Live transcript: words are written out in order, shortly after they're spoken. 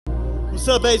What's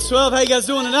up, Age 12? How you guys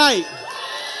doing tonight?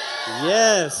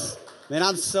 Yes. Man,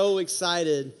 I'm so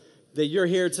excited that you're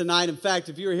here tonight. In fact,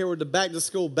 if you were here with the Back to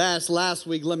School Bash last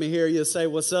week, let me hear you say,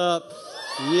 what's up?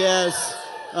 Yes.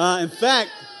 In fact,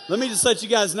 let me just let you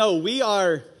guys know, we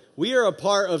are a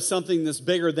part of something that's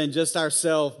bigger than just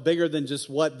ourselves, bigger than just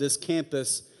what this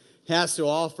campus has to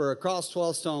offer. Across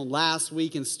 12 Stone, last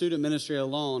week in student ministry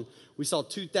alone, we saw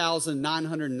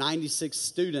 2,996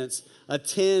 students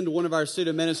attend one of our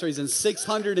student ministries, and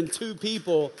 602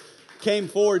 people came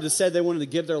forward to say they wanted to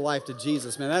give their life to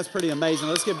Jesus. Man, that's pretty amazing.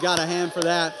 Let's give God a hand for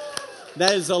that.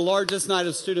 That is the largest night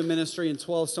of student ministry in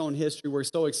 12 Stone history. We're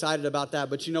so excited about that.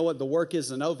 But you know what? The work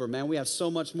isn't over, man. We have so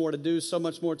much more to do, so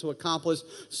much more to accomplish,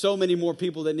 so many more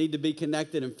people that need to be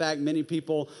connected. In fact, many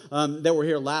people that were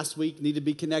here last week need to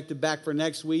be connected back for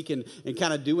next week and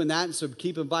kind of doing that. And so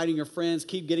keep inviting your friends,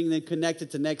 keep getting them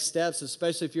connected to next steps,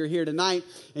 especially if you're here tonight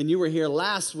and you were here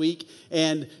last week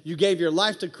and you gave your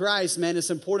life to Christ, man. It's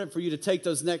important for you to take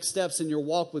those next steps in your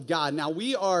walk with God. Now,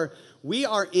 we are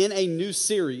in a new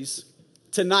series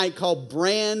tonight called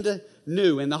Brand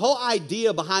New. And the whole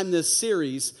idea behind this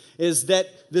series is that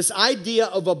this idea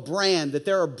of a brand, that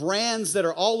there are brands that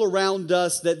are all around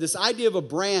us, that this idea of a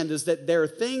brand is that there are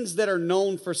things that are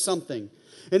known for something.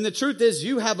 And the truth is,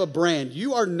 you have a brand.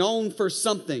 You are known for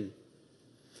something.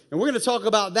 And we're going to talk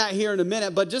about that here in a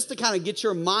minute, but just to kind of get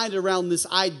your mind around this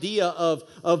idea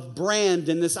of brand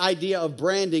and this idea of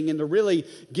branding and to really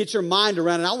get your mind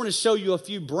around it, I want to show you a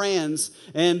few brands,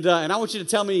 and I want you to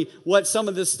tell me what some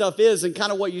of this stuff is and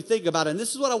kind of what you think about it. And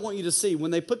this is what I want you to see.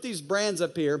 When they put these brands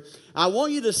up here, I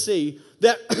want you to see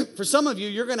that for some of you,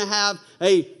 you're going to have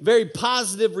a very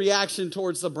positive reaction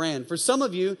towards the brand. For some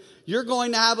of you, you're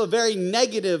going to have a very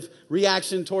negative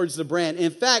reaction towards the brand.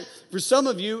 In fact, for some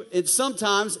of you,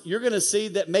 sometimes you're going to see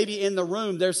that maybe in the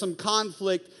room there's some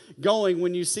conflict going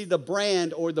when you see the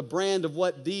brand or the brand of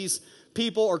what these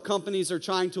people or companies are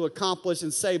trying to accomplish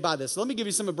and say by this. So let me give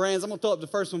you some of the brands. I'm going to throw up the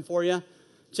first one for you.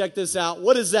 Check this out.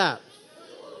 What is that?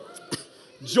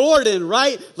 Jordan,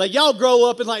 right? Like, y'all grow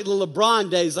up in like the LeBron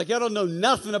days. Like, y'all don't know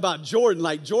nothing about Jordan.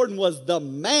 Like, Jordan was the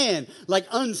man, like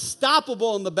unstoppable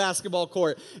on the basketball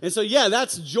court. And so, yeah,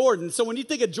 that's Jordan. So when you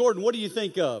think of Jordan, what do you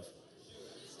think of?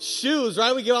 Shoes,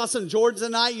 right? We give out some Jordans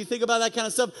tonight. You think about that kind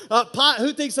of stuff.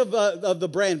 Who thinks of the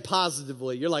brand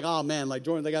positively? You're like, oh, man, like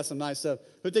Jordan, they got some nice stuff.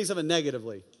 Who thinks of it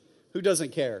negatively? Who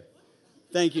doesn't care?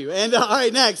 Thank you. And all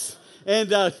right, next.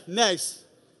 And next,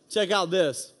 check out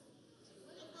this.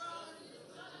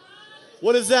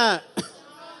 What is that?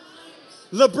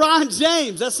 LeBron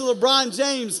James. That's the LeBron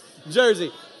James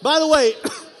jersey. By the way,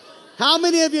 how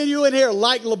many of you in here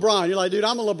like LeBron? You're like, dude,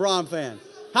 I'm a LeBron fan.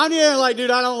 How many of you are like,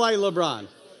 dude, I don't like LeBron?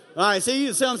 All right, see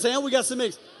what I'm saying? We got some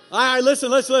mix. All right,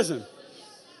 listen.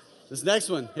 This next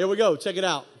one, here we go. Check it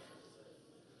out.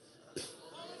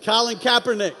 Colin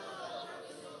Kaepernick.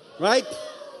 Right?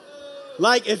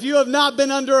 Like, if you have not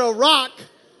been under a rock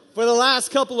for the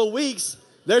last couple of weeks,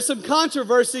 there's some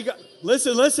controversy.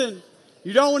 Listen.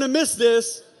 You don't want to miss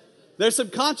this. There's some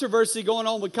controversy going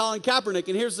on with Colin Kaepernick,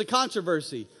 and here's the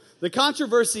controversy. The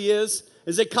controversy is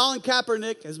that Colin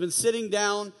Kaepernick has been sitting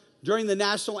down during the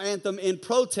national anthem in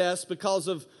protest because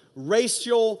of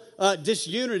racial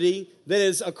disunity that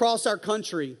is across our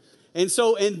country. And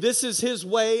this is his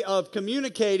way of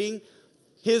communicating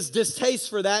his distaste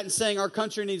for that and saying our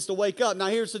country needs to wake up. Now,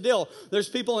 here's the deal. There's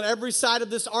people on every side of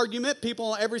this argument,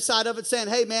 people on every side of it saying,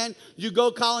 hey, man, you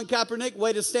go Colin Kaepernick,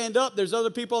 way to stand up. There's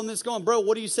other people on this going, bro,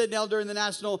 what are you sitting down during the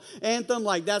national anthem?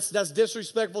 Like, that's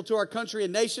disrespectful to our country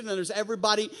and nation, and there's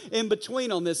everybody in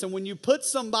between on this. And when you put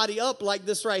somebody up like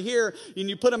this right here, and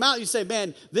you put them out, you say,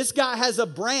 man, this guy has a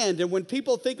brand. And when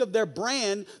people think of their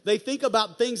brand, they think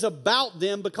about things about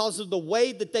them because of the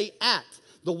way that they act.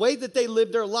 The way that they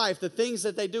live their life, the things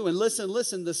that they do. And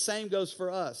listen, the same goes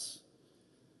for us.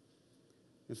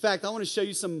 In fact, I want to show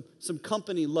you some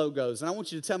company logos. And I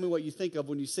want you to tell me what you think of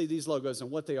when you see these logos and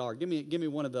what they are. Give me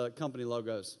one of the company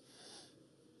logos.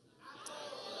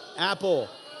 Apple.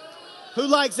 Who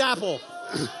likes Apple?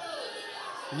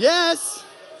 Yes.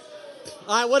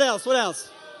 All right, what else?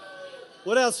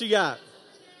 What else you got?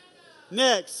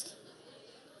 Next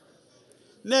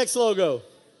logo.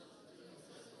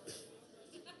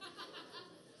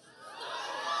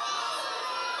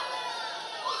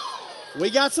 We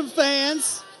got some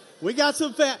fans.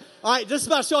 All right, just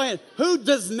about show of hands. Who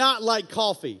does not like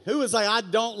coffee? Who is like, I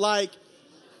don't like,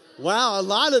 wow, a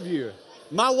lot of you.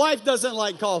 My wife doesn't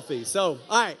like coffee. So,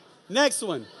 all right, next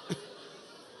one.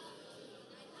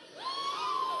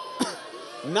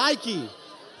 Nike,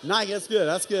 that's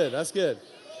good.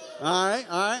 All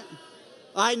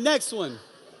right, next one.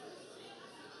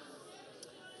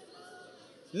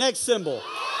 Next symbol.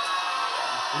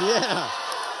 Yeah.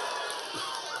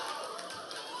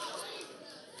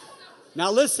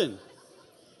 Now listen.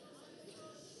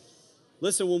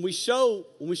 Listen, when we show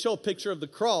a picture of the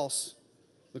cross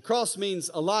means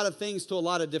a lot of things to a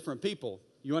lot of different people.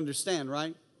 You understand,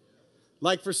 right?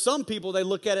 Like for some people, they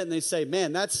look at it and they say,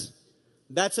 man, that's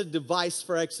a device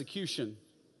for execution.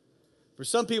 For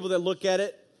some people that look at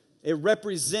it, it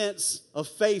represents a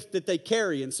faith that they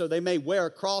carry, and so they may wear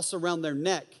a cross around their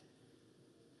neck.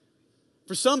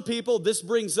 For some people, this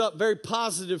brings up very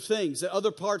positive things. At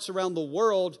other parts around the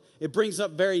world, it brings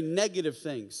up very negative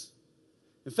things.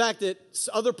 In fact, at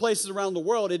other places around the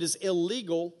world, it is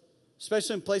illegal,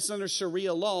 especially in places under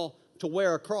Sharia law, to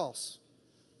wear a cross.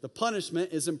 The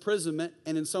punishment is imprisonment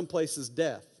and in some places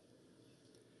death.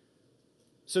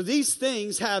 So these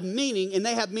things have meaning, and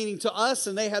they have meaning to us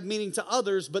and they have meaning to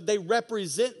others, but they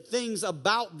represent things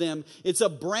about them. It's a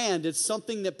brand. It's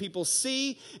something that people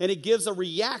see, and it gives a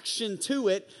reaction to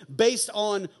it based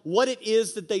on what it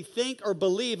is that they think or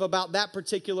believe about that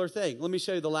particular thing. Let me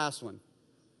show you the last one.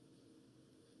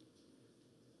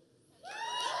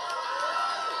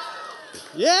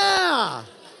 Yeah!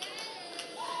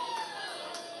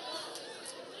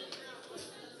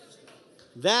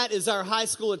 That is our High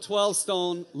School at 12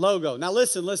 Stone logo. Now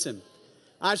listen.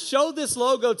 I showed this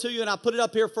logo to you and I put it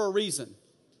up here for a reason.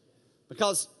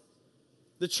 Because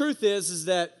the truth is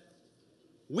that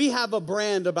we have a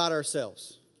brand about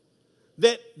ourselves.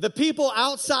 That the people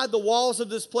outside the walls of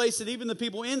this place and even the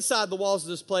people inside the walls of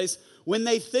this place, when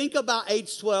they think about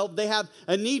H12, they have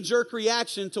a knee-jerk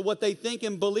reaction to what they think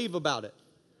and believe about it.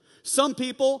 Some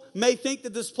people may think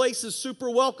that this place is super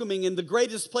welcoming and the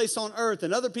greatest place on earth.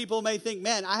 And other people may think,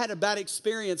 man, I had a bad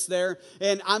experience there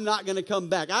and I'm not going to come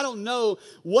back. I don't know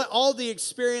what all the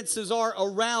experiences are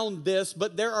around this,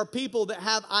 but there are people that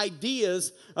have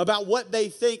ideas about what they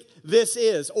think this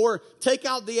is. Or take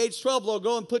out the H12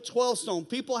 logo and put 12 Stone.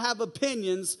 People have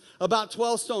opinions about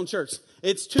 12 Stone Church.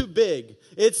 It's too big.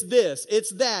 It's this. It's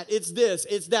that. It's this.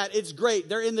 It's that. It's great.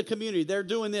 They're in the community. They're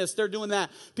doing this. They're doing that.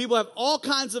 People have all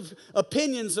kinds of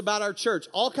opinions about our church,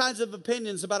 all kinds of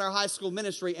opinions about our high school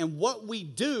ministry, and what we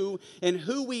do and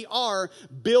who we are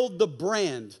build the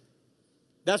brand.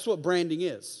 That's what branding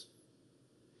is.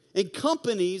 In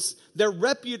companies, their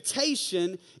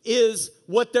reputation is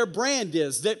what their brand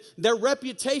is. That their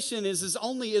reputation is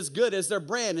only as good as their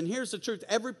brand. And here's the truth.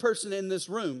 Every person in this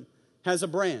room has a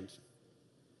brand.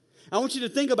 I want you to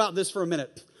think about this for a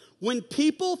minute. When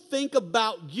people think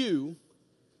about you,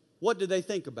 what do they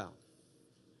think about?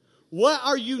 What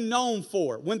are you known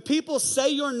for? When people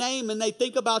say your name and they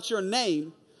think about your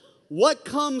name, what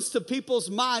comes to people's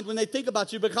mind when they think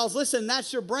about you? Because listen,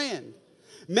 that's your brand.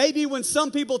 Maybe when some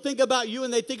people think about you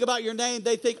and they think about your name,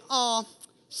 they think, oh,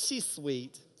 she's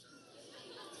sweet.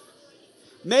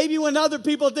 Maybe when other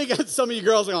people think, some of you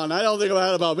girls are going, I don't think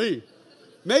about me.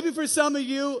 Maybe for some of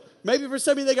you,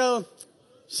 they go,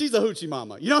 she's a hoochie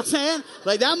mama. You know what I'm saying?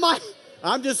 Like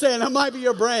I'm just saying that might be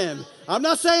your brand. I'm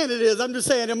not saying it is. I'm just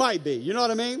saying it might be. You know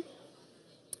what I mean?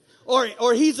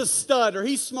 Or he's a stud, or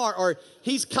he's smart, or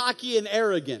he's cocky and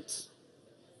arrogant.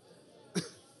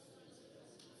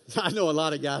 I know a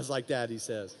lot of guys like that, he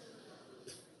says.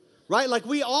 Right? Like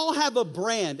we all have a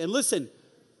brand. And listen,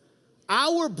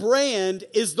 our brand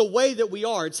is the way that we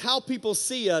are. It's how people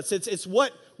see us. It's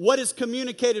what is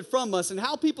communicated from us, and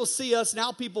how people see us and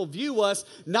how people view us,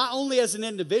 not only as an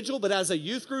individual, but as a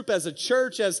youth group, as a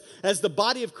church, as the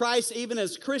body of Christ, even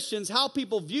as Christians. How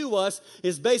people view us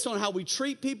is based on how we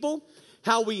treat people,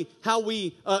 how we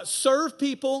serve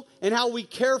people, and how we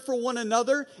care for one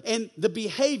another, and the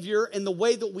behavior and the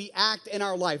way that we act in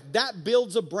our life. That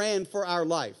builds a brand for our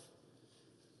life.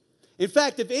 In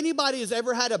fact, if anybody has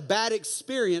ever had a bad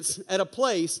experience at a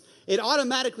place, it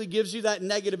automatically gives you that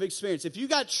negative experience. If you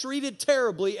got treated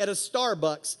terribly at a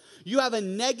Starbucks, you have a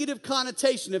negative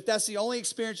connotation, if that's the only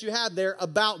experience you have there,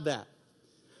 about that.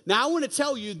 Now, I want to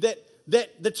tell you that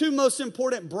the two most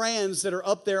important brands that are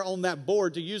up there on that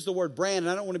board, to use the word brand, and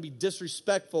I don't want to be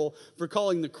disrespectful for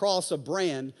calling the cross a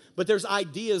brand, but there's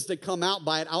ideas that come out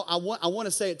by it. I want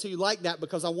to say it to you like that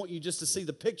because I want you just to see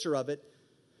the picture of it.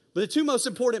 But the two most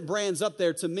important brands up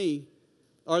there to me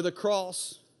are the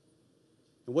cross,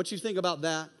 and what you think about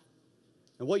that,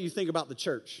 and what you think about the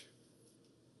church.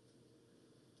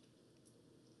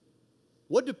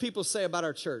 What do people say about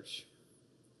our church?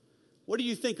 What do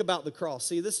you think about the cross?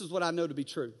 See, this is what I know to be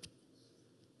true.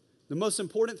 The most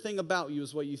important thing about you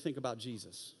is what you think about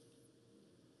Jesus.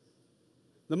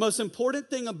 The most important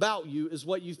thing about you is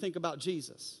what you think about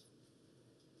Jesus.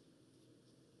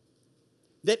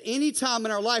 that any time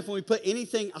in our life when we put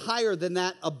anything higher than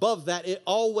that, above that, it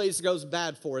always goes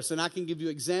bad for us. And I can give you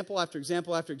example after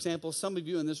example after example. Some of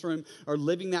you in this room are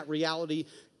living that reality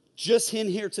just in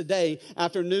here today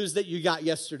after news that you got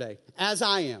yesterday, as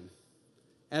I am.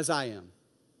 As I am.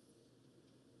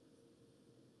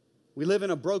 We live in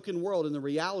a broken world, and the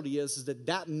reality is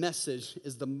that message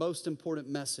is the most important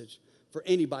message for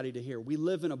anybody to hear. We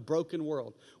live in a broken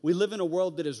world. We live in a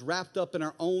world that is wrapped up in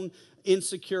our own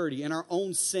insecurity, in our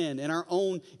own sin, in our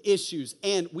own issues.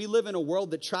 And we live in a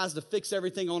world that tries to fix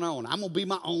everything on our own. I'm going to be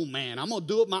my own man. I'm going to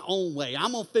do it my own way.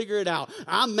 I'm going to figure it out.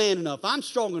 I'm man enough. I'm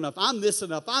strong enough. I'm this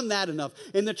enough. I'm that enough.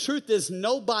 And the truth is,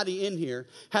 nobody in here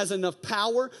has enough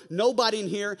power. Nobody in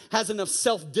here has enough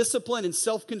self-discipline and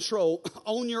self-control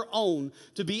on your own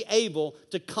to be able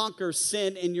to conquer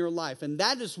sin in your life. And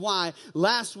that is why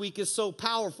last week is so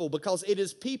powerful, because it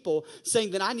is people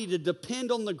saying that I need to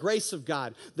depend on the grace of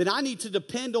God, that I need to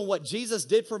depend on what Jesus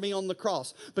did for me on the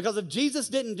cross. Because if Jesus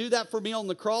didn't do that for me on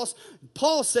the cross,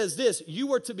 Paul says this, you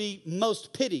were to be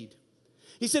most pitied.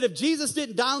 He said if Jesus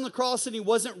didn't die on the cross and he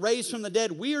wasn't raised from the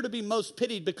dead, we are to be most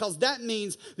pitied, because that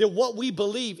means that what we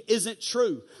believe isn't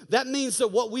true. That means that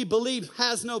what we believe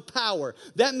has no power.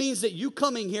 That means that you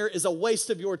coming here is a waste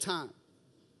of your time.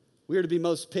 We are to be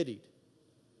most pitied.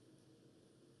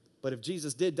 But if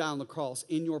Jesus did die on the cross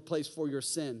in your place for your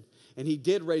sin, and he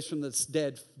did raise from the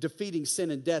dead, defeating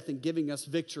sin and death and giving us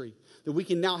victory, that we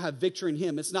can now have victory in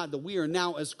him. It's not that we are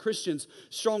now as Christians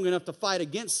strong enough to fight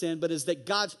against sin, but is that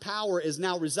God's power is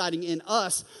now residing in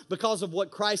us because of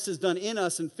what Christ has done in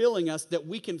us and filling us, that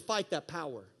we can fight that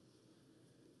power.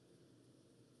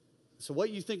 So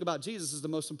what you think about Jesus is the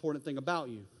most important thing about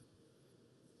you.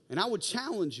 And I would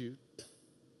challenge you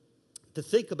to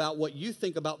think about what you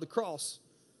think about the cross.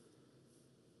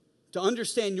 To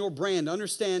understand your brand, to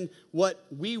understand what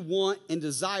we want and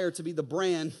desire to be the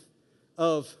brand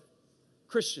of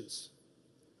Christians.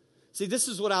 See, this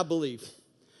is what I believe.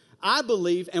 I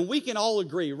believe, and we can all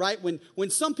agree, right? When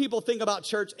some people think about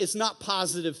church, it's not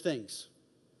positive things.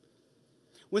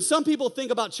 When some people think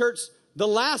about church, the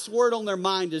last word on their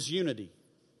mind is unity.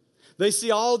 They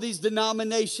see all these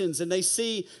denominations and they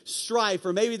see strife,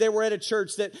 or maybe they were at a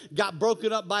church that got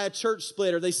broken up by a church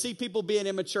split, or they see people being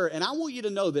immature. And I want you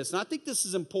to know this, and I think this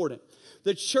is important.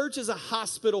 The church is a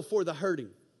hospital for the hurting.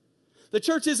 The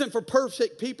church isn't for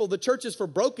perfect people. The church is for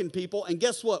broken people. And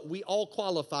guess what? We all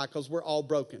qualify because we're all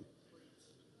broken.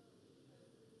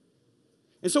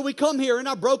 And so we come here in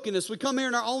our brokenness, we come here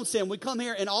in our own sin, we come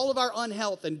here in all of our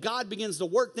unhealth, and God begins to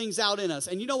work things out in us.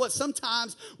 And you know what?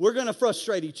 Sometimes we're going to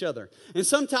frustrate each other. And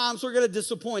sometimes we're going to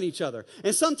disappoint each other.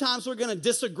 And sometimes we're going to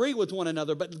disagree with one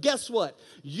another. But guess what?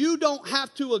 You don't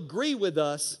have to agree with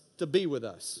us to be with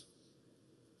us.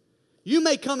 You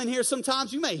may come in here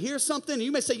sometimes, you may hear something, and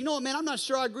you may say, you know what, man, I'm not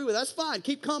sure I agree with that. That's fine.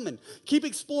 Keep coming. Keep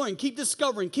exploring. Keep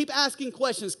discovering. Keep asking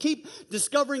questions. Keep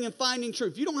discovering and finding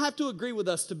truth. You don't have to agree with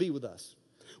us to be with us.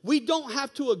 We don't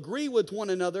have to agree with one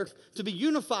another to be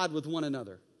unified with one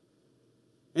another.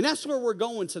 And that's where we're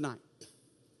going tonight.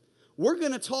 We're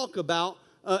going to talk about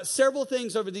several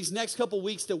things over these next couple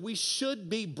weeks that we should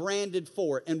be branded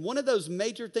for. And one of those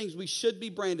major things we should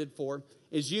be branded for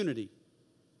is unity.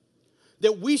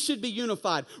 That we should be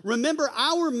unified. Remember,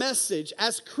 our message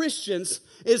as Christians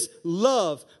is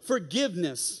love,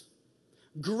 forgiveness,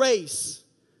 grace,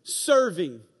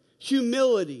 serving,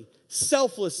 humility,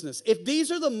 selflessness. If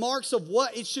these are the marks of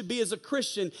what it should be as a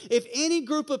Christian, if any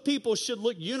group of people should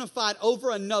look unified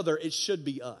over another, it should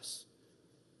be us.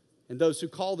 And those who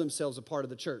call themselves a part of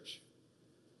the church.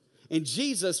 And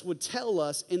Jesus would tell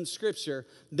us in Scripture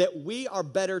that we are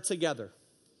better together.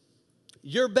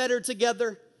 You're better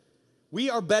together. We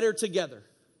are better together.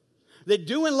 That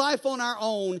doing life on our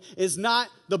own is not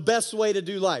the best way to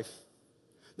do life.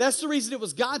 That's the reason it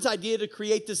was God's idea to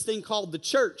create this thing called the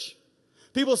church.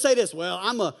 People say this, well,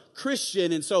 I'm a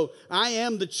Christian, and so I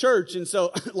am the church. And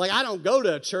so, I don't go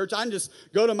to a church. I just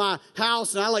go to my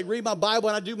house, and I, read my Bible,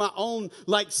 and I do my own,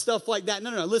 stuff like that.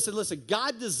 No. Listen.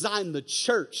 God designed the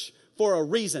church for a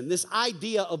reason. This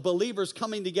idea of believers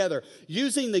coming together,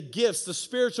 using the gifts, the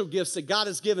spiritual gifts that God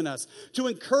has given us to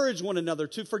encourage one another,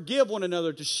 to forgive one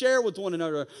another, to share with one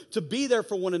another, to be there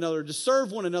for one another, to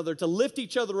serve one another, to lift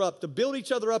each other up, to build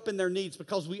each other up in their needs,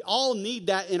 because we all need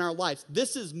that in our lives.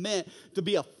 This is meant to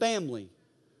be a family,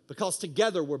 because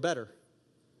together we're better.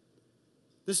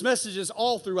 This message is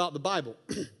all throughout the Bible.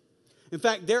 In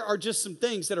fact, there are just some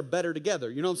things that are better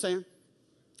together. You know what I'm saying?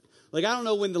 I don't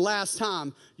know when the last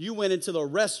time you went into the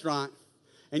restaurant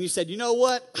and you said, you know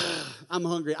what? I'm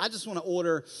hungry. I just want to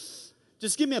order,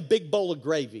 just give me a big bowl of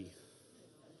gravy.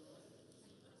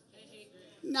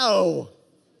 No.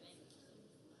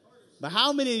 But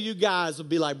how many of you guys would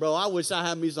be like, bro, I wish I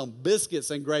had me some biscuits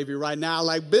and gravy right now.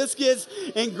 Like biscuits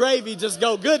and gravy just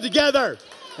go good together.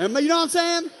 And you know what I'm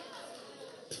saying?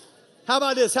 How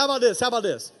about this? How about this? How about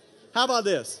this? How about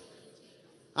this?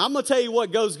 I'm going to tell you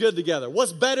what goes good together.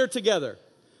 What's better together?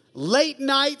 Late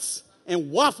nights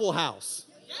and Waffle House.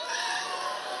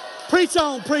 Preach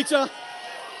on, preacher.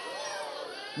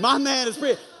 My man is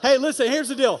preaching. Hey, listen, here's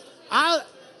the deal. I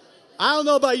don't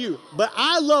know about you, but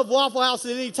I love Waffle House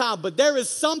at any time. But there is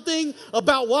something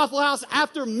about Waffle House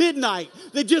after midnight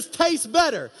that just tastes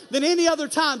better than any other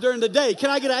time during the day. Can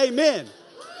I get an amen?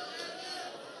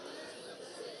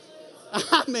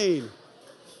 I mean,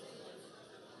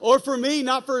 or for me,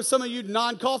 not for some of you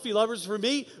non-coffee lovers, for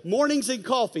me, mornings and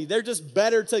coffee, they're just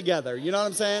better together. You know what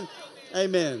I'm saying?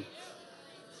 Amen.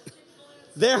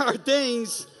 There are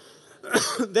things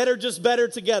that are just better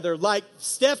together, like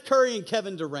Steph Curry and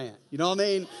Kevin Durant. You know what I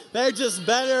mean? They're just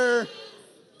better.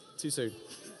 Too soon.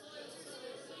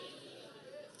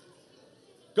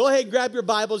 Go ahead and grab your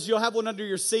Bibles. You'll have one under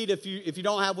your seat. If you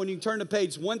don't have one, you can turn to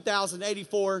page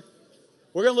 1084.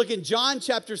 We're going to look in John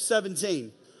chapter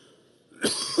 17.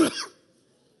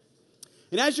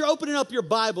 And as you're opening up your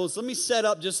Bibles, let me set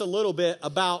up just a little bit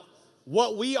about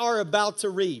what we are about to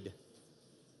read.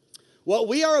 What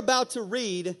we are about to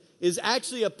read is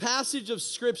actually a passage of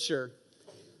Scripture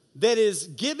that is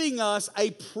giving us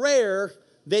a prayer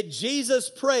that Jesus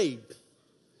prayed.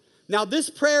 Now, this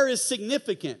prayer is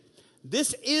significant.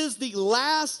 This is the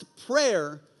last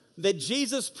prayer that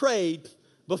Jesus prayed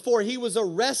before he was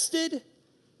arrested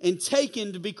and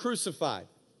taken to be crucified.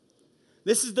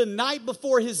 This is the night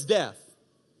before his death.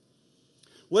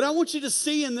 What I want you to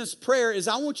see in this prayer is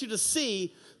I want you to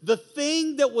see the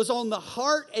thing that was on the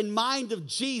heart and mind of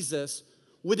Jesus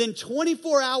within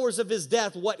 24 hours of his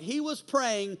death, what he was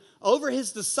praying over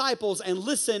his disciples, and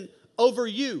listen, over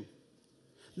you.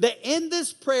 That in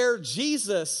this prayer,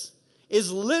 Jesus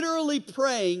is literally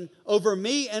praying over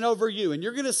me and over you. And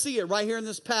you're going to see it right here in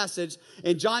this passage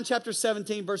in John chapter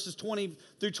 17, verses 20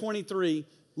 through 23.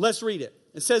 Let's read it.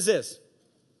 It says this: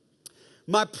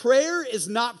 my prayer is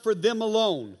not for them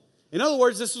alone. In other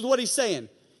words, this is what he's saying.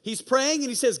 He's praying and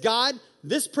he says, God,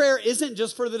 this prayer isn't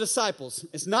just for the disciples.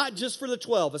 It's not just for the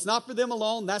 12. It's not for them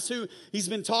alone. That's who he's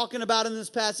been talking about in this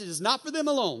passage. It's not for them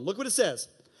alone. Look what it says.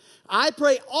 I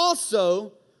pray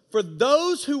also for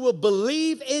those who will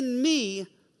believe in me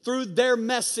through their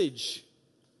message.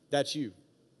 That's you.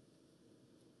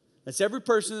 That's every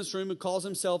person in this room who calls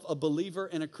himself a believer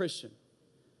and a Christian.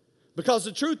 Because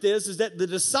the truth is that the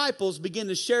disciples begin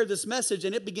to share this message,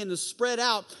 and it began to spread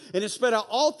out, and it spread out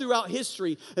all throughout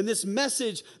history. And this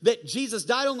message that Jesus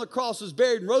died on the cross, was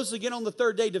buried, and rose again on the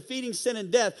third day, defeating sin and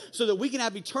death, so that we can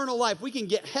have eternal life. We can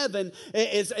get heaven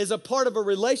as a part of a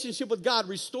relationship with God,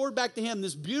 restored back to him.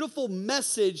 This beautiful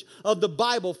message of the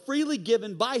Bible, freely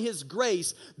given by his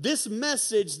grace. This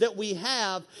message that we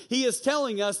have, he is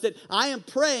telling us that I am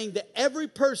praying that every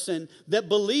person that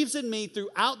believes in me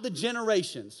throughout the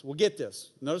generations will get this.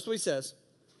 Notice what he says.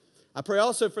 I pray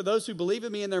also for those who believe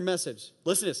in me and their message.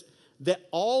 Listen to this. That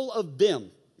all of them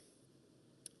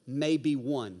may be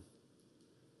one.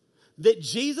 That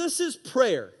Jesus'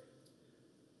 prayer,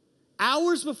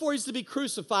 hours before he's to be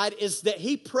crucified, is that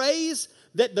he prays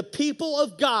that the people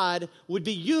of God would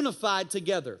be unified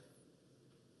together.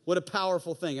 What a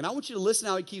powerful thing. And I want you to listen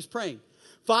how he keeps praying.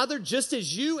 Father, just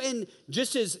as you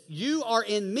are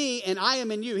in me and I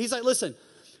am in you. He's like, listen,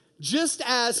 just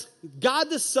as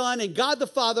God the Son and God the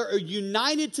Father are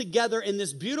united together in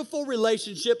this beautiful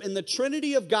relationship in the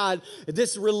Trinity of God,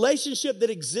 this relationship that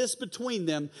exists between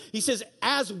them, he says,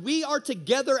 as we are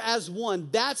together as one,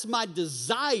 that's my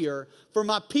desire for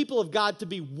my people of God to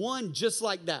be one just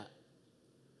like that.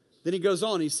 Then he goes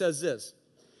on, he says this: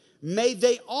 may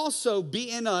they also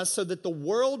be in us so that the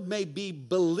world may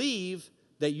believe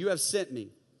that you have sent me.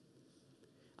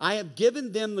 I have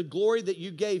given them the glory that you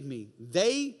gave me.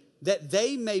 That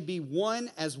they may be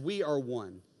one as we are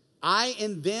one. I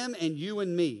in them and you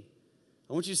in me.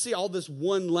 I want you to see all this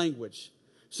one language.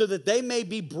 So that they may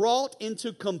be brought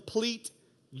into complete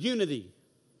unity.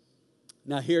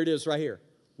 Now here it is right here.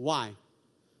 Why?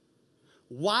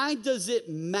 Why does it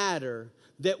matter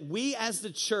that we as the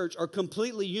church are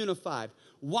completely unified?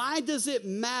 Why does it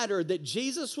matter that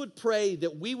Jesus would pray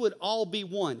that we would all be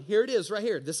one? Here it is right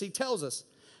here. This he tells us.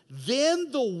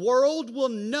 Then the world will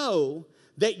know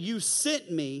that you sent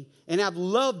me and have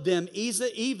loved them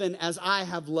even as I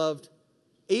have loved,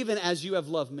 even as you have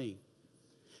loved me.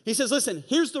 He says, listen,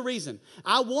 here's the reason.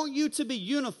 I want you to be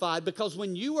unified because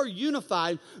when you are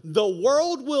unified, the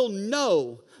world will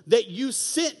know that you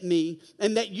sent me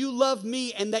and that you love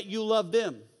me and that you love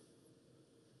them.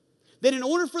 that in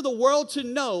order for the world to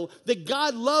know that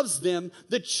God loves them,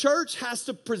 the church has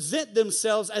to present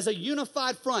themselves as a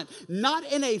unified front, not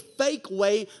in a fake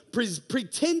way,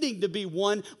 pretending to be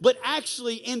one, but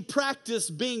actually in practice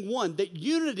being one. That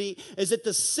unity is at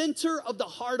the center of the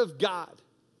heart of God.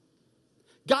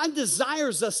 God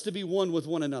desires us to be one with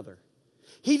one another.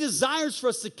 He desires for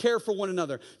us to care for one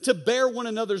another, to bear one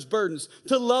another's burdens,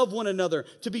 to love one another,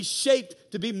 to be shaped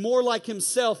to be more like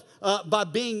himself by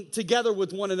being together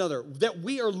with one another, that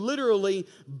we are literally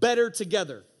better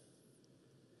together.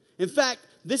 In fact,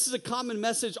 this is a common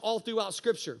message all throughout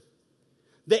Scripture,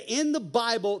 that in the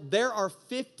Bible there are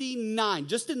 59,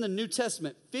 just in the New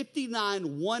Testament,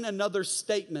 59 one another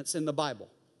statements in the Bible.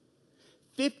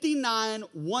 59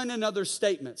 one another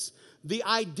statements. The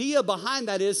idea behind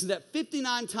that is that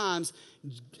 59 times,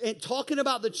 talking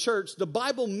about the church, the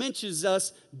Bible mentions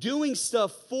us doing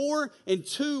stuff for and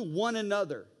to one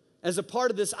another as a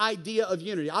part of this idea of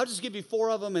unity. I'll just give you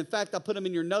 4 of them. In fact, I put them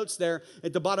in your notes there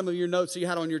at the bottom of your notes so you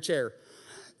had on your chair.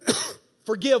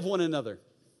 Forgive one another.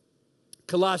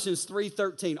 Colossians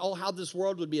 3:13. Oh, how this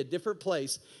world would be a different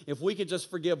place if we could just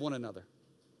forgive one another.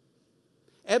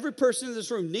 Every person in this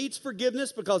room needs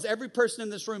forgiveness because every person in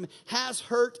this room has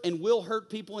hurt and will hurt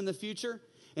people in the future.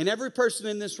 And every person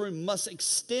in this room must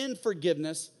extend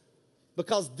forgiveness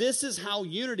because this is how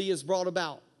unity is brought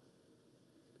about.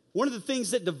 One of the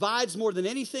things that divides more than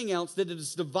anything else, that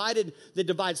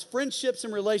divides friendships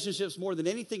and relationships more than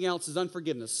anything else, is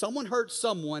unforgiveness. Someone hurts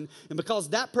someone, and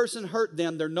because that person hurt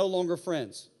them, they're no longer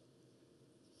friends.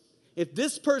 If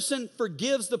this person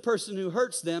forgives the person who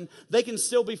hurts them, they can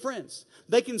still be friends.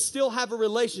 They can still have a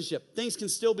relationship. Things can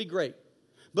still be great.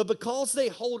 But because they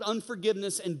hold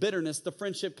unforgiveness and bitterness, the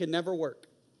friendship can never work.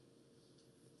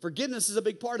 Forgiveness is a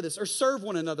big part of this. Or serve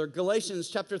one another. Galatians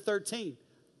chapter 13.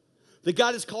 That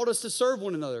God has called us to serve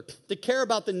one another, to care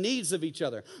about the needs of each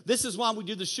other. This is why we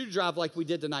do the shoe drive like we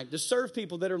did tonight, to serve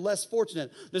people that are less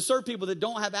fortunate, to serve people that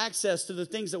don't have access to the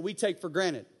things that we take for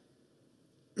granted.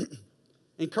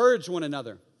 Encourage one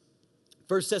another.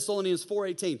 1 Thessalonians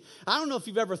 4:18. I don't know if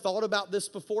you've ever thought about this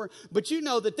before, but you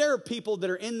know that there are people that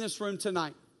are in this room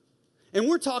tonight. And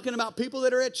we're talking about people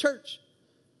that are at church.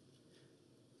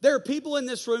 There are people in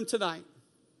this room tonight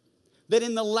that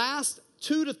in the last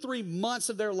 2 to 3 months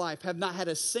of their life have not had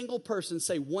a single person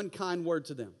say one kind word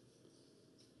to them.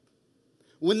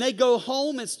 When they go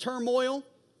home, it's turmoil.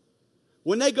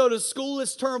 When they go to school,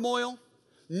 it's turmoil.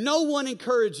 No one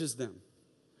encourages them.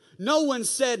 No one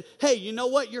said, hey, you know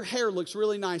what? Your hair looks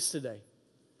really nice today.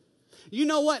 You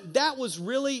know what? That was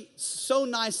really so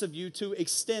nice of you to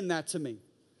extend that to me.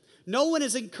 No one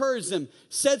has encouraged them,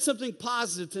 said something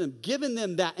positive to them, given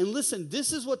them that. And listen,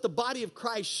 this is what the body of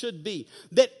Christ should be.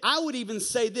 That I would even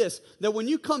say this, that when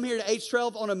you come here to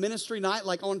H12 on a ministry night,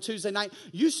 like on Tuesday night,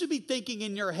 you should be thinking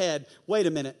in your head, wait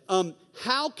a minute,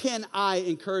 how can I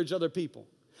encourage other people?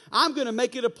 I'm going to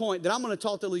make it a point that I'm going to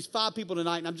talk to at least 5 people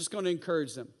tonight, and I'm just going to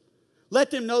encourage them. Let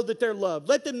them know that they're loved.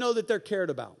 Let them know that they're cared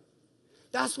about.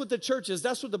 That's what the church is.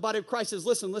 That's what the body of Christ is.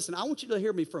 Listen, I want you to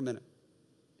hear me for a minute.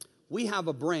 We have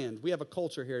a brand. We have a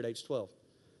culture here at H12.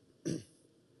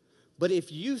 But if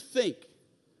you think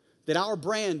that our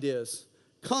brand is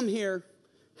come here,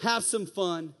 have some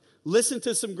fun, listen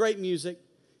to some great music,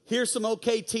 hear some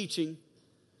okay teaching,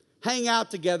 hang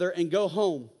out together, and go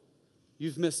home,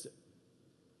 you've missed it.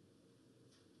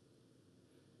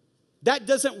 That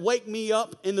doesn't wake me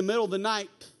up in the middle of the night.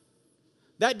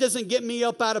 That doesn't get me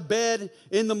up out of bed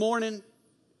in the morning.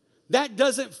 That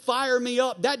doesn't fire me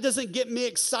up. That doesn't get me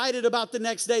excited about the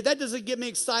next day. That doesn't get me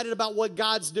excited about what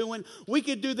God's doing. We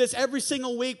could do this every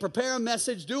single week, prepare a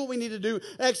message, do what we need to do,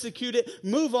 execute it,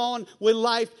 move on with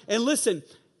life. And listen,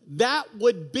 that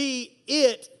would be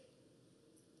it.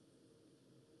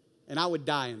 And I would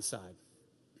die inside.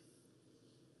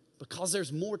 Because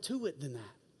there's more to it than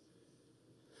that.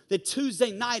 That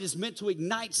Tuesday night is meant to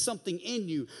ignite something in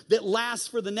you that lasts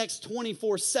for the next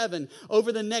 24/7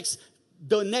 over the next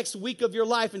week of your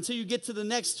life until you get to the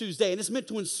next Tuesday. And it's meant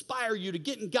to inspire you to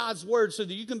get in God's word so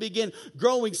that you can begin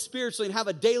growing spiritually and have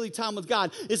a daily time with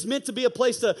God. It's meant to be a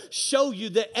place to show you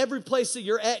that every place that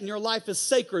you're at in your life is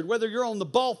sacred. Whether you're on the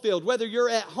ball field, whether you're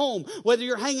at home, whether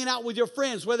you're hanging out with your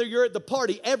friends, whether you're at the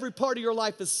party, every part of your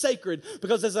life is sacred.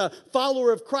 Because as a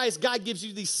follower of Christ, God gives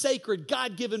you these sacred,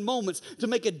 God-given moments to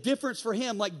make a difference for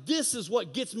Him. Like, this is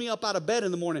what gets me up out of bed in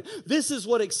the morning. This is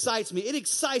what excites me. It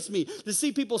excites me to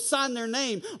see people sign their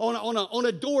name on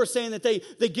a door saying that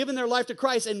they've given their life to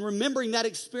Christ, and remembering that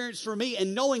experience for me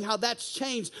and knowing how that's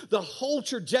changed the whole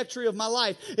trajectory of my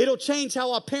life. It'll change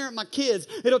how I parent my kids.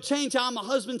 It'll change how I'm a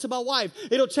husband to my wife.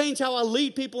 It'll change how I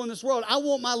lead people in this world. I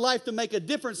want my life to make a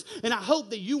difference, and I hope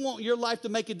that you want your life to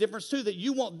make a difference too, that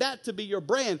you want that to be your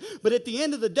brand. But at the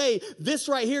end of the day, this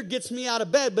right here gets me out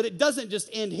of bed, but it doesn't just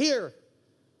end here.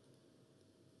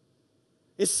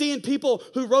 It's seeing people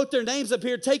who wrote their names up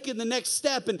here taking the next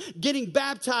step and getting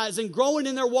baptized and growing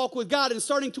in their walk with God and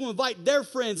starting to invite their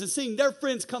friends and seeing their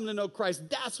friends come to know Christ.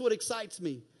 That's what excites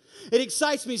me. It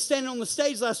excites me standing on the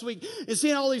stage last week and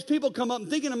seeing all these people come up and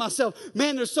thinking to myself,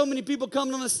 man, there's so many people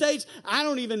coming on the stage. I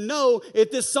don't even know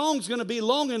if this song's going to be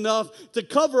long enough to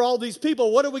cover all these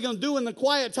people. What are we going to do in the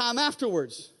quiet time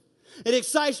afterwards? It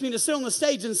excites me to sit on the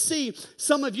stage and see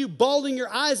some of you bawling your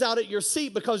eyes out at your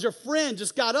seat because your friend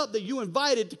just got up that you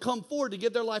invited to come forward to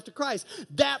give their life to Christ.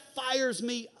 That fires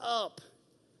me up.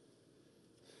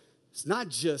 It's not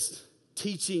just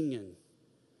teaching and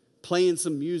playing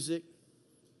some music.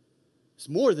 It's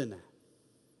more than that.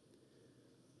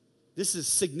 This is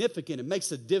significant. It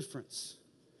makes a difference.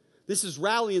 This is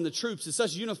rallying the troops. It's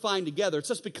us unifying together. It's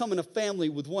us becoming a family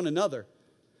with one another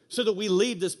so that we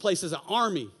leave this place as an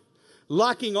army,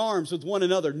 locking arms with one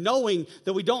another, knowing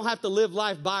that we don't have to live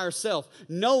life by ourselves,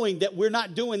 knowing that we're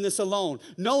not doing this alone,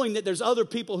 knowing that there's other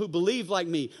people who believe like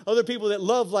me, other people that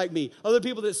love like me, other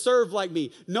people that serve like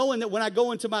me, knowing that when I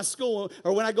go into my school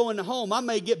or when I go into home, I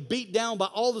may get beat down by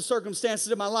all the circumstances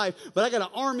of my life, but I got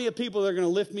an army of people that are going to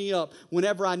lift me up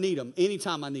whenever I need them,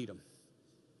 anytime I need them.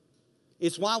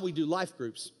 It's why we do life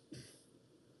groups.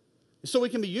 So we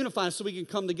can be unified, so we can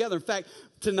come together. In fact,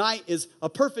 tonight is a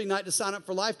perfect night to sign up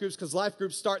for life groups because life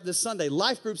groups start this Sunday.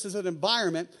 Life groups is an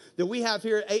environment that we have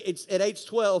here at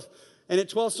H12 and at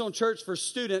 12 Stone Church for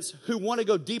students who want to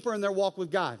go deeper in their walk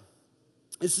with God.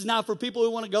 This is not for people who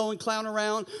want to go and clown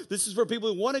around. This is for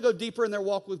people who want to go deeper in their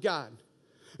walk with God.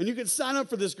 And you can sign up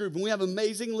for this group, and we have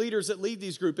amazing leaders that lead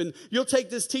these groups. And you'll take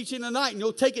this teaching tonight, and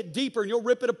you'll take it deeper, and you'll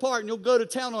rip it apart, and you'll go to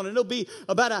town on it. It'll be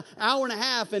about an hour and a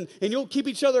half, and you'll keep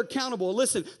each other accountable.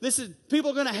 Listen,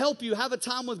 people are going to help you have a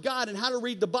time with God and how to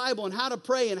read the Bible and how to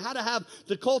pray and how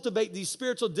to cultivate these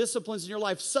spiritual disciplines in your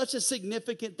life. Such a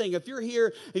significant thing. If you're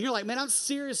here and you're like, man, I'm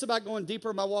serious about going deeper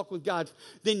in my walk with God,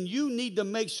 then you need to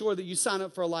make sure that you sign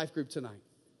up for a life group tonight.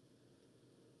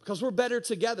 Because we're better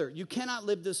together. You cannot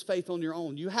live this faith on your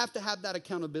own. You have to have that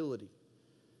accountability.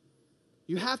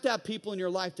 You have to have people in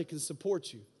your life that can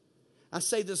support you. I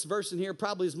say this verse in here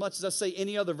probably as much as I say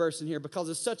any other verse in here because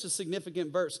it's such a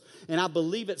significant verse. And I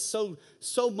believe it so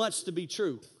much to be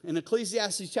true. In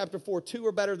Ecclesiastes chapter 4, 2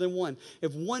 are better than one.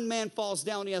 If one man falls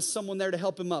down, he has someone there to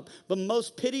help him up. But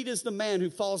most pitied is the man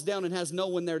who falls down and has no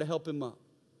one there to help him up.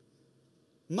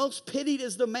 Most pitied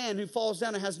is the man who falls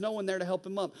down and has no one there to help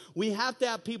him up. We have to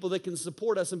have people that can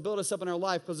support us and build us up in our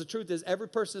life because the truth is every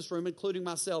person in this room, including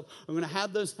myself, are going to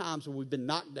have those times where we've been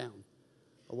knocked down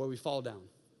or where we fall down.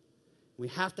 We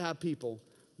have to have people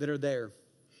that are there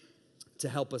to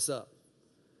help us up.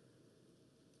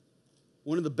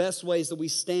 One of the best ways that we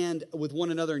stand with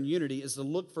one another in unity is to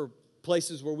look for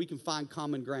places where we can find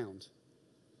common ground.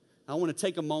 I want to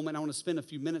take a moment. I want to spend a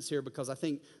few minutes here because I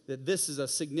think that this is a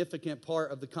significant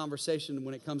part of the conversation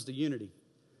when it comes to unity.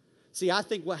 See, I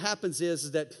think what happens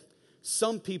is that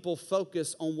some people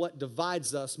focus on what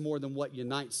divides us more than what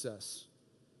unites us.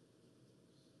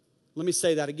 Let me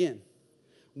say that again.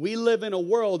 We live in a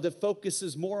world that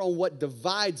focuses more on what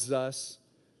divides us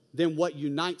than what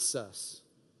unites us.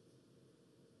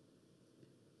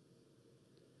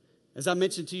 As I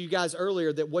mentioned to you guys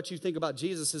earlier, that what you think about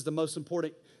Jesus is the most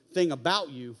important thing about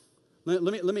you. Let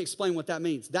me explain what that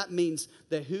means. That means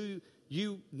that who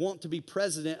you want to be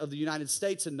president of the United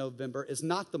States in November is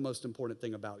not the most important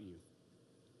thing about you.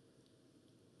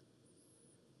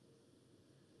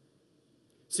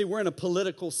 See, we're in a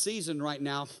political season right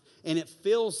now, and it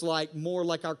feels like more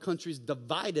like our country's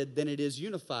divided than it is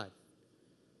unified.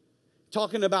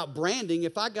 Talking about branding,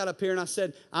 if I got up here and I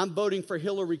said, I'm voting for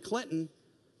Hillary Clinton,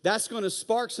 that's going to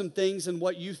spark some things in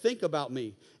what you think about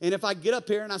me. And if I get up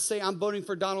here and I say I'm voting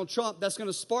for Donald Trump, that's going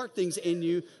to spark things in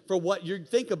you for what you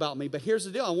think about me. But here's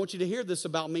the deal. I want you to hear this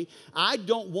about me. I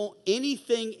don't want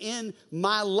anything in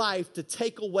my life to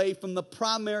take away from the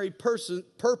primary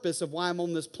purpose of why I'm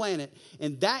on this planet,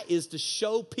 and that is to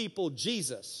show people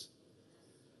Jesus.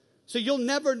 So you'll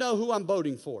never know who I'm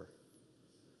voting for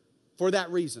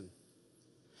that reason.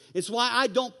 It's why I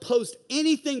don't post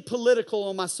anything political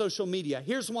on my social media.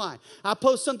 Here's why. I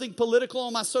post something political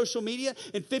on my social media,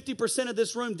 and 50% of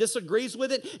this room disagrees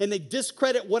with it, and they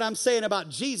discredit what I'm saying about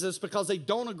Jesus because they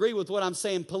don't agree with what I'm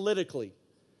saying politically.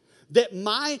 that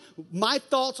my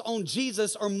thoughts on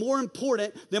Jesus are more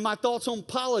important than my thoughts on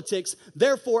politics.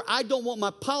 Therefore, I don't want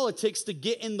my politics to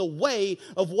get in the way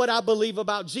of what I believe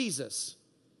about Jesus.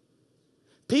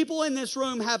 People in this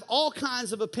room have all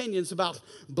kinds of opinions about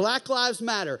Black Lives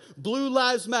Matter, Blue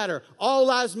Lives Matter, All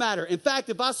Lives Matter. In fact,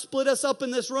 if I split us up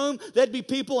in this room, there'd be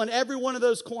people in every one of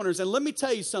those corners. And let me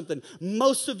tell you something.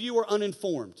 Most of you are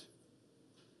uninformed.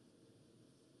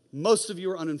 Most of you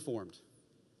are uninformed.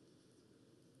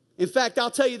 In fact,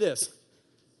 I'll tell you this.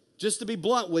 Just to be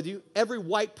blunt with you, every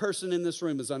white person in this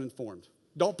room is uninformed.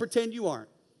 Don't pretend you aren't.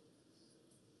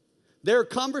 There are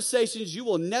conversations you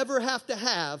will never have to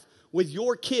have with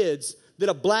your kids that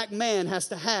a black man has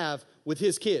to have with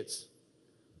his kids.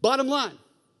 Bottom line.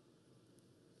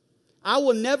 I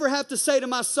will never have to say to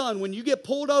my son, when you get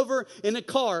pulled over in a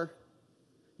car,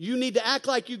 you need to act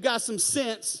like you got some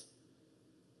sense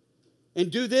and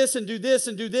do this and do this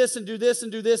and do this and do this and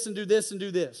do this and do this and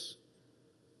do this.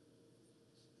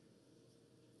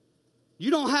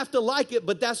 You don't have to like it,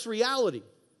 but that's reality.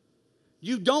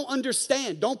 You don't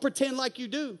understand. Don't pretend like you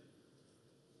do.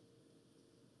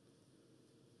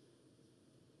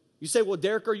 You say, well,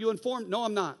 Derek, are you informed? No,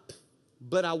 I'm not.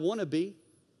 But I want to be.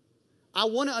 I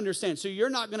want to understand. So you're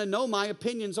not going to know my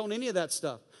opinions on any of that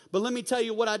stuff. But let me tell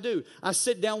you what I do. I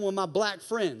sit down with my black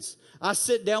friends. I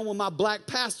sit down with my black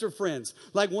pastor friends.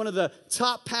 Like one of the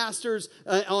top pastors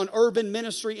on urban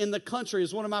ministry in the country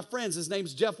is one of my friends. His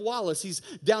name's Jeff Wallace. He's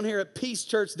down here at Peace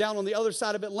Church down on the other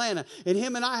side of Atlanta. And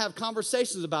him and I have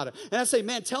conversations about it. And I say,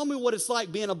 man, tell me what it's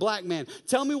like being a black man.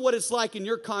 Tell me what it's like in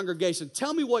your congregation.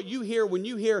 Tell me what you hear when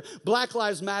you hear Black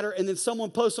Lives Matter and then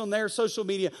someone posts on their social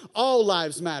media, All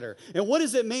Lives Matter. And what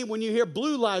does it mean when you hear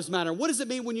Blue Lives Matter? What does it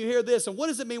mean when you hear this? And what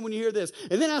does it mean when you hear this?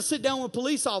 And then I sit down with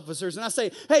police officers and I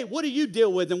say, hey, what do you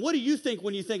deal with? And what do you think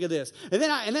when you think of this? And then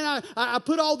I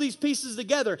put all these pieces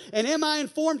together. And am I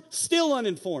informed? Still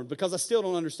uninformed, because I still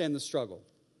don't understand the struggle.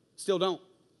 Still don't.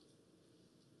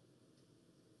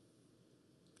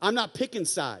 I'm not picking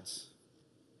sides.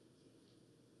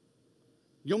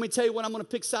 You want me to tell you what I'm going to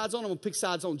pick sides on? I'm going to pick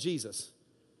sides on Jesus.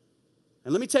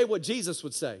 And let me tell you what Jesus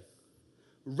would say.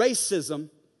 Racism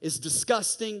is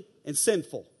disgusting and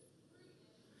sinful.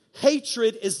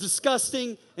 Hatred is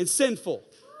disgusting and sinful.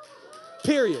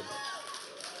 Period.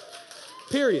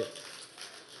 Period.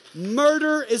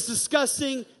 Murder is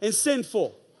disgusting and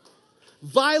sinful.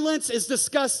 Violence is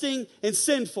disgusting and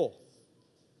sinful.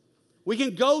 We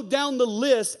can go down the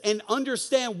list and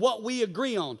understand what we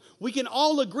agree on. We can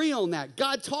all agree on that.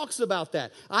 God talks about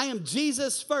that. I am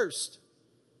Jesus first.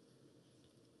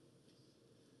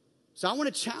 So I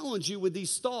want to challenge you with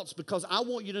these thoughts, because I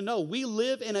want you to know we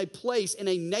live in a place, in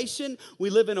a nation, we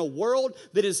live in a world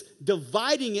that is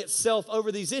dividing itself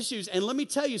over these issues. And let me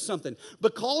tell you something.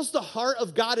 Because the heart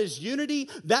of God is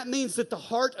unity, that means that the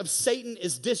heart of Satan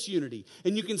is disunity.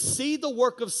 And you can see the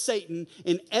work of Satan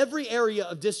in every area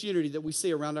of disunity that we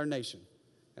see around our nation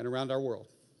and around our world.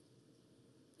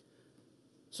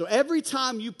 So every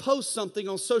time you post something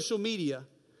on social media,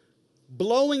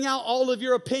 blowing out all of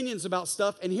your opinions about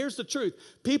stuff. And here's the truth.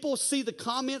 People see the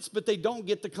comments, but they don't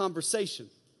get the conversation.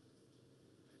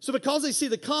 So because they see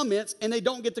the comments and they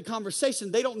don't get the conversation,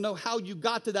 they don't know how you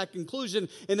got to that conclusion,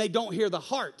 and they don't hear the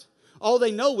heart. All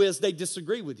they know is they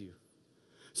disagree with you.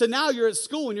 So now you're at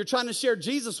school and you're trying to share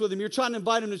Jesus with them. You're trying to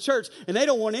invite them to church, and they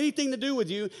don't want anything to do with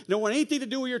you. They don't want anything to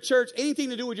do with your church, anything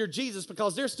to do with your Jesus,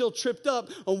 because they're still tripped up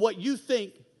on what you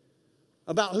think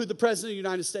about who the President of the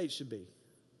United States should be.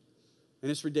 And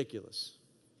it's ridiculous.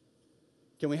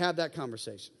 Can we have that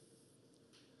conversation?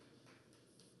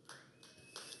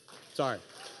 Sorry.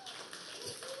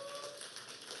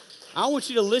 I want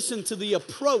you to listen to the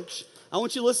approach. I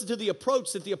want you to listen to the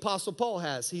approach that the Apostle Paul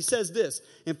has. He says this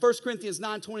in 1 Corinthians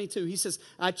 9:22. He says,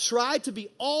 I try to be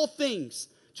all things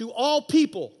to all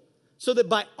people, so that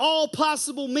by all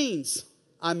possible means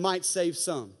I might save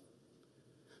some.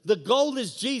 The goal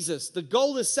is Jesus. The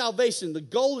goal is salvation. The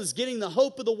goal is getting the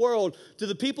hope of the world to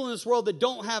the people in this world that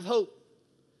don't have hope.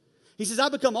 He says, I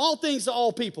become all things to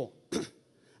all people.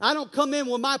 I don't come in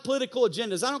with my political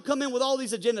agendas. I don't come in with all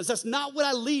these agendas. That's not what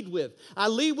I lead with. I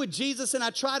lead with Jesus, and I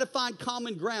try to find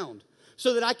common ground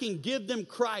so that I can give them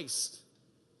Christ.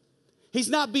 He's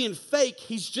not being fake.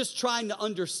 He's just trying to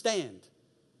understand.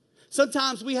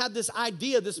 Sometimes we have this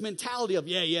idea, this mentality of,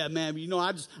 yeah, man, you know,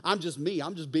 I'm just me.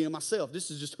 I'm just being myself. This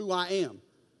is just who I am.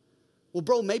 Well,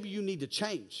 bro, maybe you need to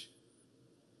change.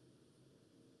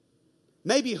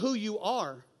 Maybe who you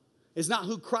are is not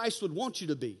who Christ would want you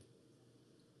to be.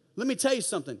 Let me tell you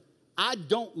something. I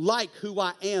don't like who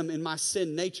I am in my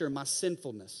sin nature and my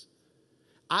sinfulness.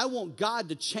 I want God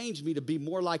to change me to be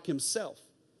more like himself.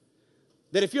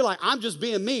 That if you're like, I'm just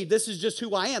being me, this is just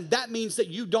who I am, that means that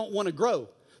you don't want to grow.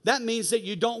 That means that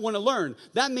you don't want to learn.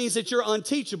 That means that you're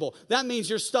unteachable. That means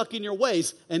you're stuck in your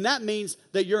ways. And that means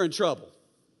that you're in trouble.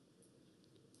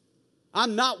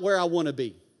 I'm not where I want to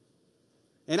be.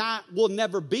 And I will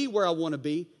never be where I want to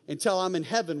be until I'm in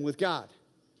heaven with God.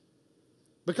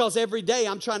 Because every day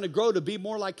I'm trying to grow to be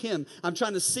more like Him. I'm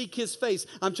trying to seek His face.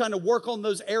 I'm trying to work on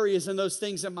those areas and those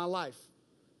things in my life.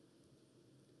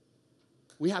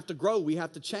 We have to grow. We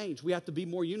have to change. We have to be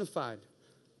more unified.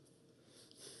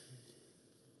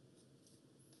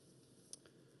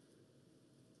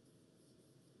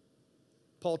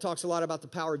 Paul talks a lot about the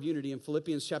power of unity in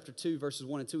Philippians chapter 2, verses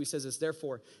 1 and 2. He says this,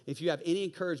 therefore, if you have any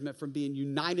encouragement from being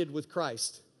united with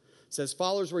Christ, it says,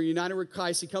 followers were united with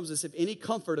Christ. He comes to us, if any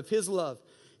comfort of His love,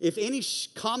 if any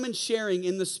common sharing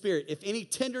in the Spirit, if any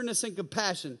tenderness and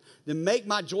compassion, then make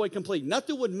my joy complete.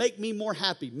 Nothing would make me more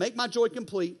happy. Make my joy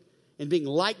complete in being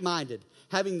like-minded,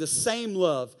 having the same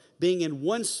love, being in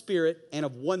one spirit and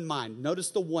of one mind. Notice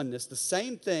the oneness. The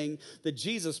same thing that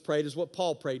Jesus prayed is what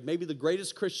Paul prayed. Maybe the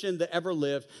greatest Christian that ever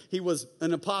lived. He was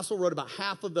an apostle, wrote about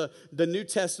half of the New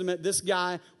Testament. This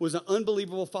guy was an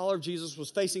unbelievable follower of Jesus,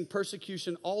 was facing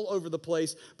persecution all over the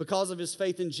place because of his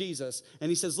faith in Jesus. And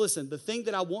he says, listen, the thing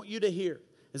that I want you to hear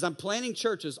as I'm planting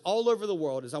churches all over the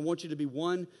world is I want you to be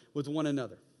one with one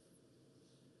another.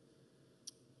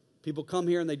 People come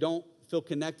here and they don't feel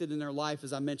connected in their life.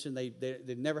 As I mentioned,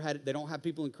 they've never had it. They don't have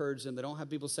people encourage them. They don't have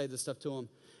people say this stuff to them.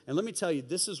 And let me tell you,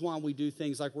 this is why we do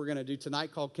things like we're going to do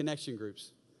tonight called connection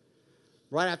groups.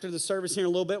 Right after the service here in a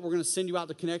little bit, we're going to send you out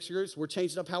to connection groups. We're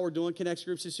changing up how we're doing connection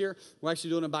groups this year. We're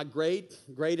actually doing it by grade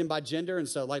and by gender. And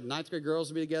so like 9th grade girls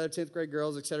will be together, 10th grade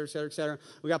girls, et cetera, et cetera, et cetera.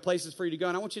 We got places for you to go.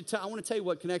 And I want to tell you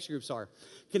what connection groups are.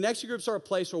 Connection groups are a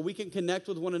place where we can connect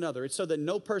with one another. It's so that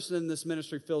no person in this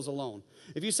ministry feels alone.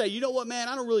 If you say, you know what, man,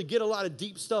 I don't really get a lot of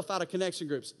deep stuff out of connection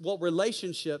groups. Well,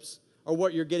 relationships are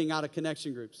what you're getting out of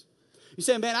connection groups. You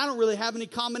say, man, I don't really have any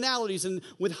commonalities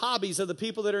with hobbies of the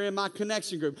people that are in my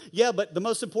connection group. Yeah, but the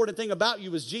most important thing about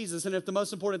you is Jesus. And if the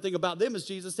most important thing about them is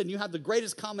Jesus, then you have the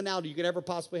greatest commonality you could ever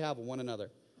possibly have with one another.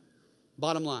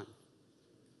 Bottom line.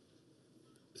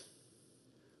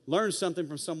 Learn something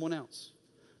from someone else.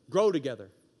 Grow together.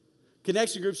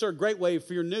 Connection groups are a great way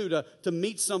for you're new to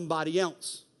meet somebody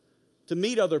else, to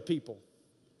meet other people.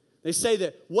 They say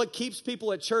that what keeps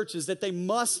people at church is that they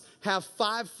must have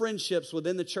 5 friendships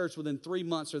within the church within 3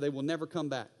 months or they will never come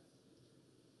back.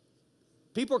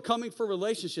 People are coming for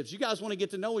relationships. You guys want to get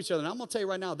to know each other. And I'm going to tell you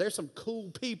right now, there's some cool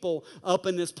people up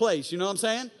in this place. You know what I'm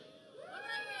saying?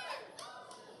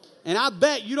 And I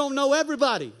bet you don't know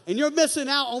everybody. And you're missing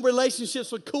out on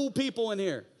relationships with cool people in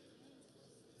here.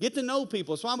 Get to know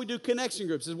people. That's why we do connection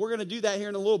groups. We're going to do that here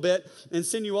in a little bit and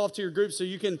send you off to your group so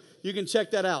you can check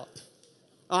that out.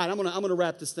 All right, I'm gonna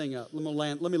wrap this thing up. Let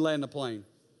me land the plane.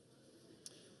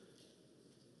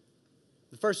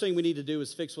 The first thing we need to do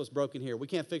is fix what's broken here. We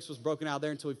can't fix what's broken out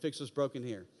there until we fix what's broken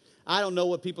here. I don't know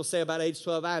what people say about age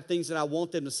 12. I have things that I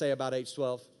want them to say about age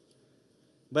 12.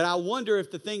 But I wonder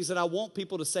if the things that I want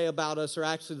people to say about us are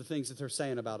actually the things that they're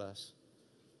saying about us.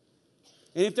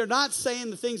 And if they're not saying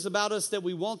the things about us that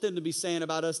we want them to be saying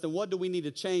about us, then what do we need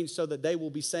to change so that they will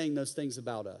be saying those things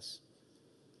about us?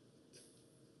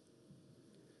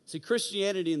 See,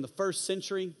 Christianity in the first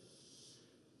century,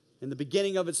 in the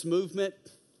beginning of its movement,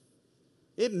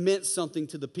 it meant something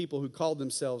to the people who called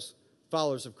themselves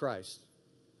followers of Christ.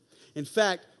 In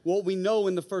fact, what we know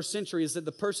in the first century is that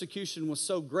the persecution was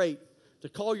so great, to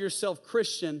call yourself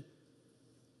Christian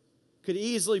could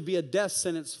easily be a death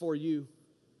sentence for you,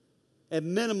 at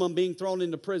minimum being thrown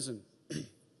into prison.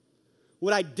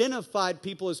 What identified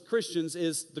people as Christians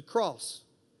is the cross.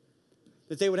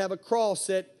 That they would have a cross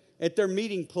at their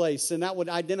meeting place, and that would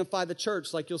identify the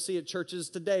church, like you'll see at churches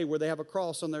today where they have a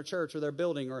cross on their church or their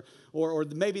building, or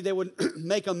maybe they would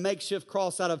make a makeshift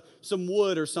cross out of some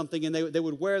wood or something, and they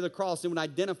would wear the cross and would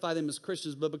identify them as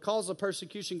Christians. But because the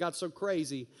persecution got so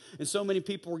crazy and so many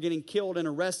people were getting killed and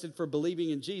arrested for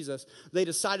believing in Jesus, they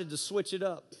decided to switch it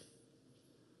up.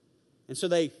 And so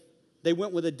they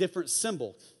went with a different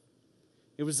symbol.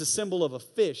 It was the symbol of a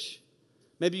fish.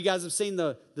 Maybe you guys have seen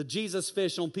the Jesus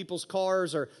fish on people's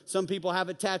cars, or some people have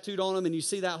it tattooed on them, and you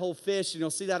see that whole fish, and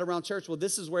you'll see that around church. Well,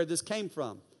 this is where this came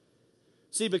from.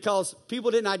 See, because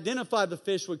people didn't identify the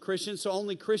fish with Christians, so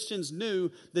only Christians knew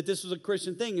that this was a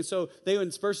Christian thing. And so they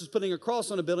would, versus putting a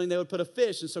cross on a building, they would put a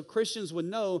fish. And so Christians would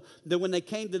know that when they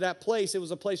came to that place, it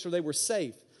was a place where they were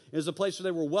safe. It was a place where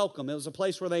they were welcome. It was a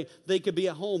place where they could be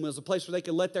at home. It was a place where they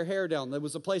could let their hair down. It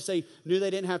was a place they knew they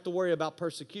didn't have to worry about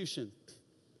persecution.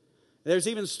 There's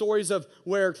even stories of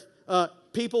where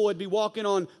People would be walking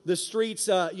on the streets,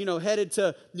 headed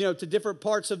to different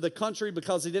parts of the country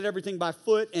because they did everything by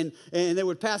foot, and they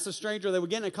would pass a stranger. They would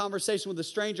get in a conversation with a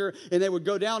stranger, and they would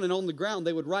go down, and on the ground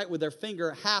they would write with their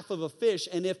finger half of a fish.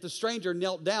 And if the stranger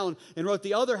knelt down and wrote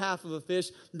the other half of a fish,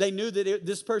 they knew that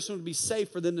this person would be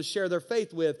safe for them to share their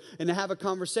faith with and to have a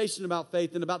conversation about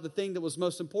faith and about the thing that was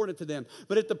most important to them.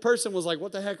 But if the person was like,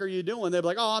 "What the heck are you doing?" They'd be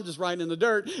like, "Oh, I'm just writing in the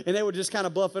dirt," and they would just kind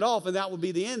of bluff it off, and that would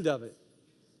be the end of it.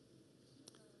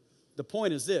 The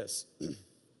point is this,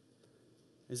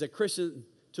 is that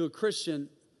to a Christian,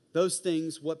 those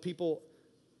things, what people,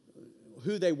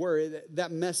 who they were,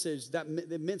 that message,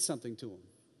 it meant something to them.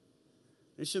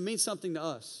 It should mean something to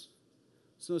us.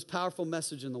 It's the most powerful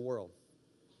message in the world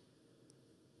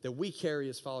that we carry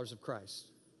as followers of Christ.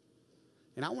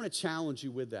 And I want to challenge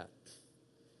you with that.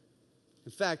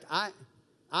 In fact,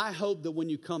 I hope that when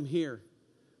you come here,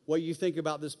 what you think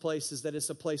about this place is that it's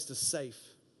a place that's safe.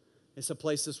 It's a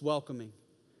place that's welcoming.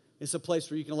 It's a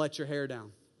place where you can let your hair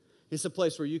down. It's a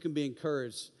place where you can be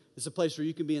encouraged. It's a place where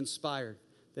you can be inspired.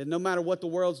 That no matter what the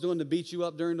world's doing to beat you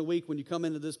up during the week, when you come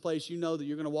into this place, you know that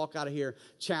you're going to walk out of here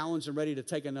challenged and ready to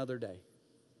take another day.